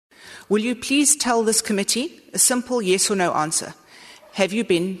Will you please tell this committee a simple yes or no answer? Have you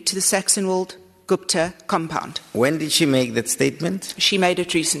been to the Saxonwold Gupta compound? When did she make that statement? She made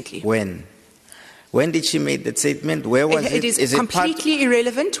it recently. When? When did she make that statement? Where was it? It is completely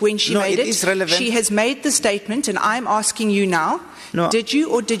irrelevant when she made it. No, it is relevant. She has made the statement, and I'm asking you now, did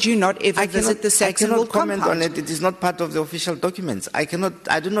you or did you not ever visit the Saxonwold compound? I cannot comment on it. It is not part of the official documents. I do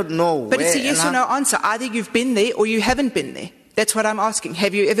not know. But it's a yes or no answer. Either you've been there or you haven't been there. That's what I'm asking.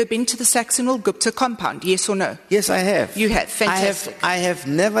 Have you ever been to the Saxonwold Gupta compound? Yes or no? Yes, I have. You have. Fantastic. I have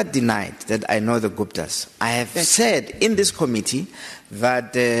never denied that I know the Guptas. I have said in this committee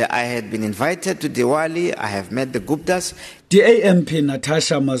that I had been invited to Diwali. I have met the Guptas. DAMP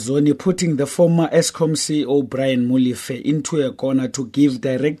Natasha Mazoni putting the former Eskom CEO Brian Molefe into a corner to give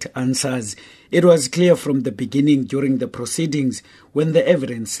direct answers. It was clear from the beginning during the proceedings when the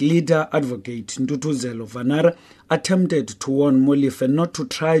evidence leader, Advocate Ntutuzelo Vanara, attempted to warn Molefe not to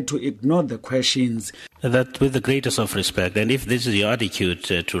try to ignore the questions. That with the greatest of respect, and if this is your attitude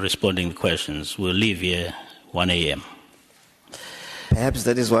to responding to questions, we'll leave here 1 a.m. Perhaps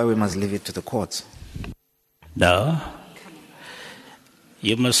that is why we must leave it to the courts. No.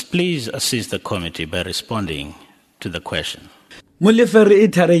 You must please assist the committee by responding to the question. Molefe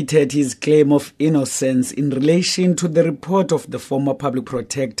reiterated his claim of innocence in relation to the report of the former public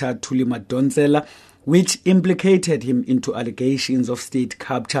protector Thuli Madonsela, which implicated him into allegations of state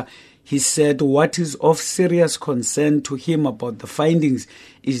capture. He said what is of serious concern to him about the findings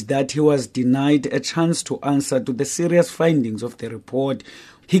is that he was denied a chance to answer to the serious findings of the report.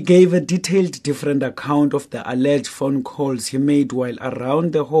 He gave a detailed different account of the alleged phone calls he made while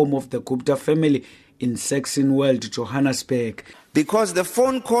around the home of the Gupta family in Saxonwold, Johannesburg. Because the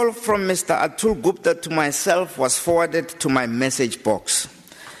phone call from Mr. Atul Gupta to myself was forwarded to my message box.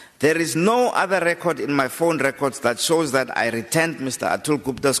 There is no other record in my phone records that shows that I returned Mr. Atul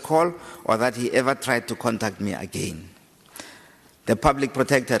Gupta's call or that he ever tried to contact me again. The public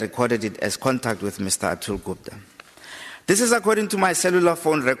protector recorded it as contact with Mr. Atul Gupta. This is according to my cellular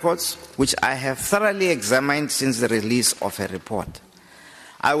phone records, which I have thoroughly examined since the release of a report.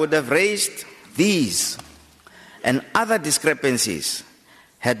 I would have raised these and other discrepancies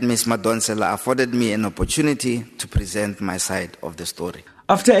had Ms. Madonsela afforded me an opportunity to present my side of the story.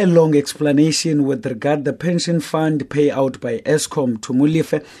 After a long explanation with regard to the pension fund payout by Eskom to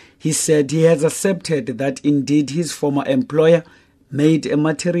Molefe, he said he has accepted that indeed his former employer made a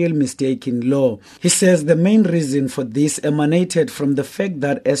material mistake in law. He says the main reason for this emanated from the fact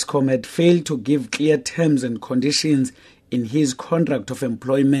that Eskom had failed to give clear terms and conditions in his contract of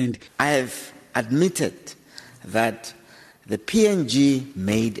employment. I have admitted that the PNG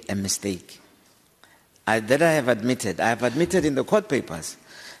made a mistake. I have admitted in the court papers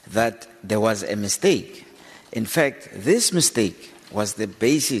that there was a mistake. In fact, this mistake was the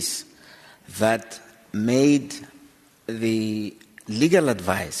basis that made the legal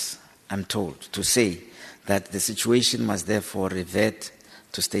advice, I'm told, to say that the situation must therefore revert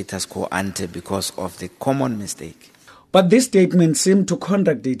to status quo ante because of the common mistake. But this statement seemed to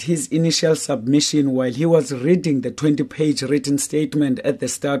contradict his initial submission while he was reading the 20-page written statement at the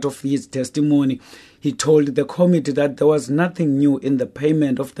start of his testimony. He told the committee that there was nothing new in the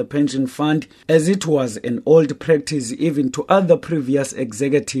payment of the pension fund, as it was an old practice even to other previous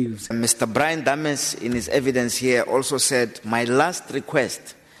executives. Mr. Brian Dames, in his evidence here, also said, my last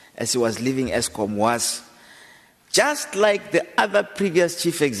request as he was leaving Eskom was, just like the other previous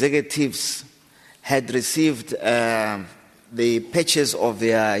chief executives had received the patches of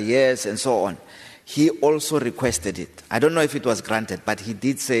their years and so on, he also requested it. I don't know if it was granted, but he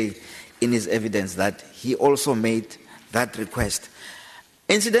did say in his evidence that he also made that request.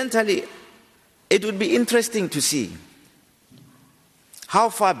 Incidentally, it would be interesting to see how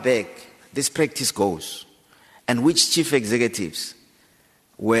far back this practice goes and which chief executives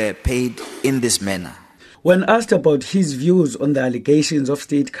were paid in this manner. When asked about his views on the allegations of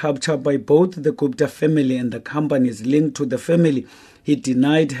state capture by both the Gupta family and the companies linked to the family, he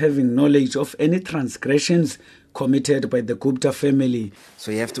denied having knowledge of any transgressions committed by the Gupta family.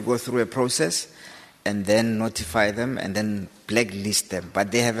 So you have to go through a process and then notify them and then blacklist them.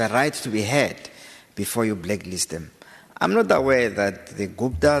 But they have a right to be heard before you blacklist them. I'm not aware that the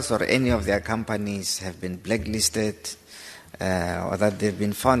Guptas or any of their companies have been blacklisted or that they've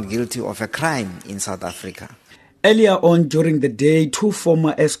been found guilty of a crime in South Africa. Earlier on during the day, two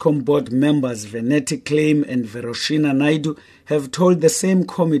former Eskom board members, Venetti Claim and Veroshina Naidu, have told the same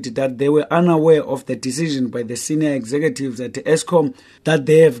committee that they were unaware of the decision by the senior executives at Eskom that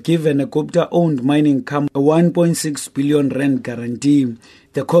they have given a Gupta-owned mining company a 1.6 billion rand guarantee.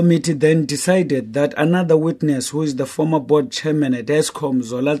 The committee then decided that another witness, who is the former board chairman at Eskom,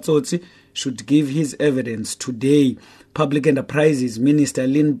 Zola Tsotsi, should give his evidence today. Public Enterprises Minister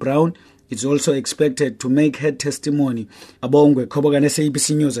Lynn Brown is also expected to make her testimony. Abongwe Khobokane,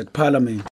 SABC News at Parliament.